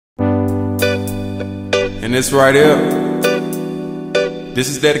And this right here, this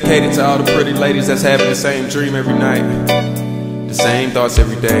is dedicated to all the pretty ladies that's having the same dream every night, the same thoughts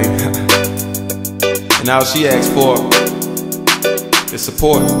every day. And all she asks for is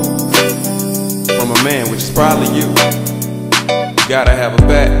support from a man, which is probably you. You gotta have a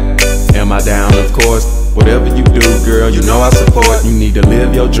back. Am I down? Of course. Whatever you do, girl, you know I support. You need to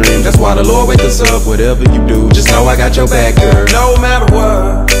live your dream. That's why the Lord wake us up. Whatever you do, just know I got your back, girl. No matter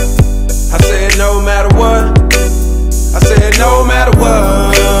what, I said no matter what, I said no matter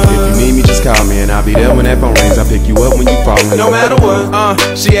what. If you need me, just call me and I'll be there when that phone rings. I'll pick you up when you falling. No matter what.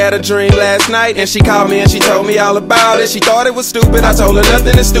 She had a dream last night and she called me and she told me all about it. She thought it was stupid. I told her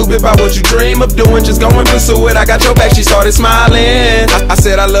nothing is stupid about what you dream of doing. Just go and pursue it. I got your back. She started smiling. I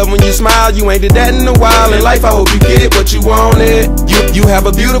said I love when you smile. You ain't did that in a while in life. I hope you get what you wanted. You have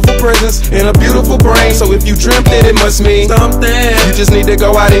a beautiful presence and a beautiful brain. So if you dreamt it, it must mean something. You just need to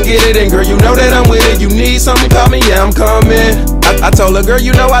go out and get it. And girl, you know that I'm with it. You need something, call me, yeah, I'm coming. I told her, girl,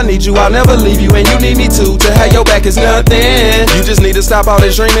 you know I need you, I'll never leave you, and you need me too. To have your back is nothing. You just need to stop all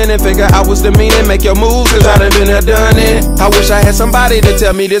this dreaming and figure out what's the meaning. Make your moves, cause I done been there, done it. I wish I had somebody to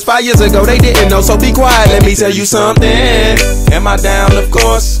tell me this 5 years ago. They didn't know, so be quiet, let me tell you something. Am I down? Of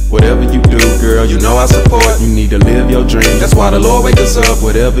course. Whatever you do, girl, you know I support. You need to live your dream. That's why the Lord wake us up.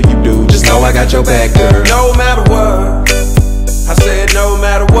 Whatever you do, just know I got your back, girl. No matter what, I said no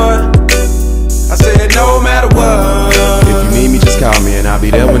matter what, I said no matter what. If you need me, just call me and I'll be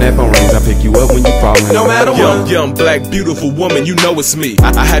there when that phone rings. I'll pick you up when you falling. No matter what. Young, black, beautiful woman, you know it's me.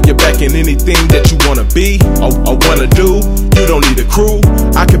 I have your back in anything that you wanna be or wanna do. You don't need a crew.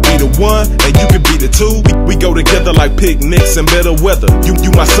 I could be the one and you could be the two. We go together like picnics and better weather. You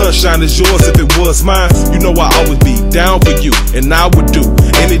my sunshine is yours if it was mine. You know I always be down for you and I would do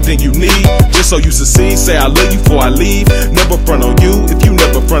anything you need just so you succeed. Say I love you before I leave. Never front on you if you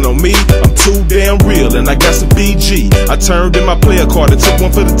never front on me. I'm too damn real and I got some BG. I turned in my player card and took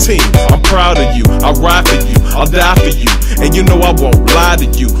one for the team. I'm proud of you, I'll ride for you, I'll die for you. And you know I won't lie to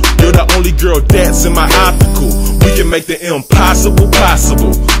you. You're the only girl that's in my optical. We can make the impossible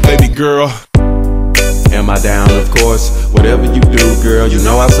possible, baby girl. Am I down? Of course. Whatever you do, girl, you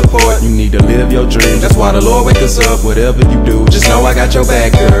know I support. You need to live your dream. That's why the Lord wake us up. Whatever you do, just know I got your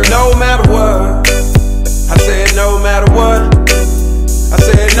back, girl. No matter what, I said no matter what, I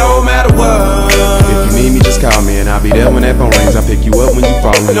said no matter what. If you need me, just call me and I'll be there when that phone rings. I'll pick you up when you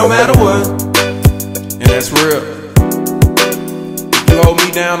falling. No matter what. And that's real. If you hold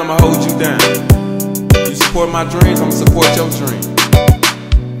me down, I'ma hold you down. You support my dreams, I'ma support your dream.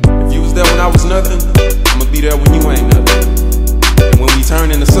 If you was there when I was nothing, I'ma be there when you ain't nothing. And when we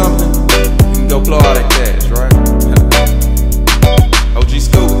turn into something, we can go blow all that cash, right?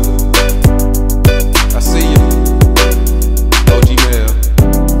 O.G.Scoop, I see you. O.G.Mel,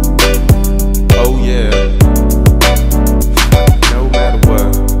 oh yeah. No matter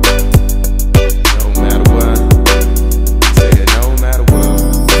what, no matter what, say it, no matter what.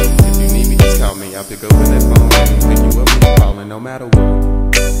 If you need me, just call me. I'll pick up when that phone ring, pick you up when you're calling, no matter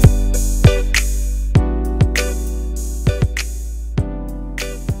what.